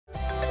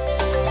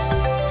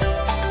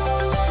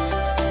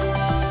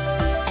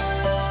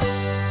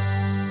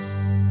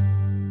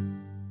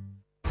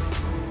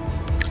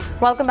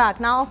Welcome back.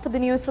 Now for the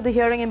news for the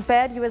hearing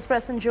impaired. US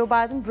President Joe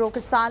Biden broke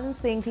his silence,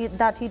 saying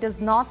that he does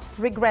not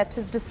regret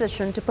his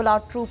decision to pull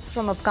out troops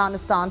from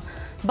Afghanistan.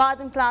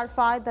 Biden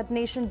clarified that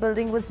nation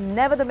building was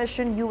never the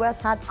mission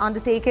US had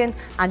undertaken,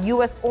 and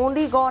US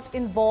only got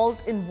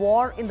involved in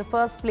war in the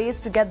first place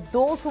to get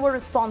those who were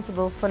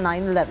responsible for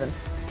 9/11.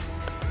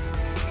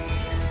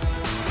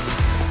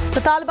 The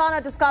Taliban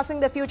are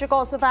discussing their future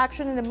course of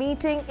action in a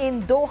meeting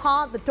in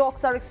Doha. The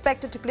talks are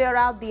expected to clear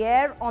out the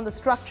air on the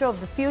structure of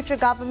the future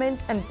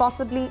government and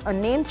possibly a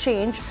name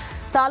change.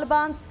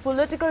 Taliban's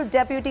political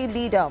deputy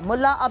leader,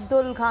 Mullah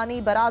Abdul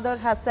Ghani Baradar,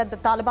 has said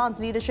that Taliban's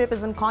leadership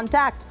is in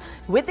contact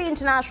with the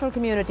international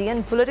community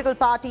and political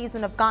parties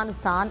in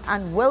Afghanistan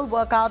and will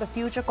work out a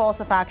future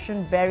course of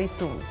action very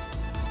soon.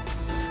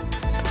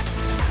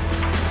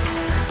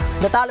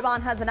 The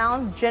Taliban has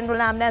announced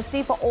general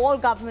amnesty for all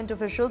government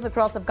officials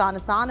across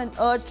Afghanistan and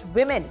urged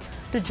women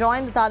to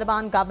join the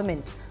Taliban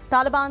government.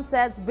 Taliban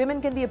says women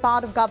can be a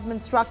part of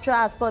government structure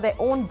as per their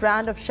own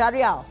brand of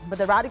Sharia, but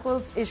the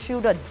radicals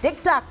issued a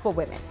diktat for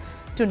women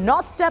to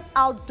not step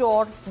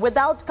outdoor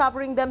without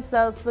covering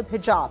themselves with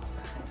hijabs.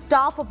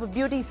 Staff of a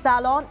beauty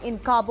salon in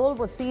Kabul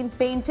were seen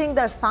painting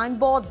their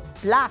signboards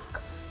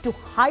black to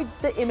hide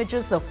the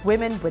images of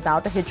women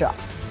without a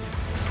hijab.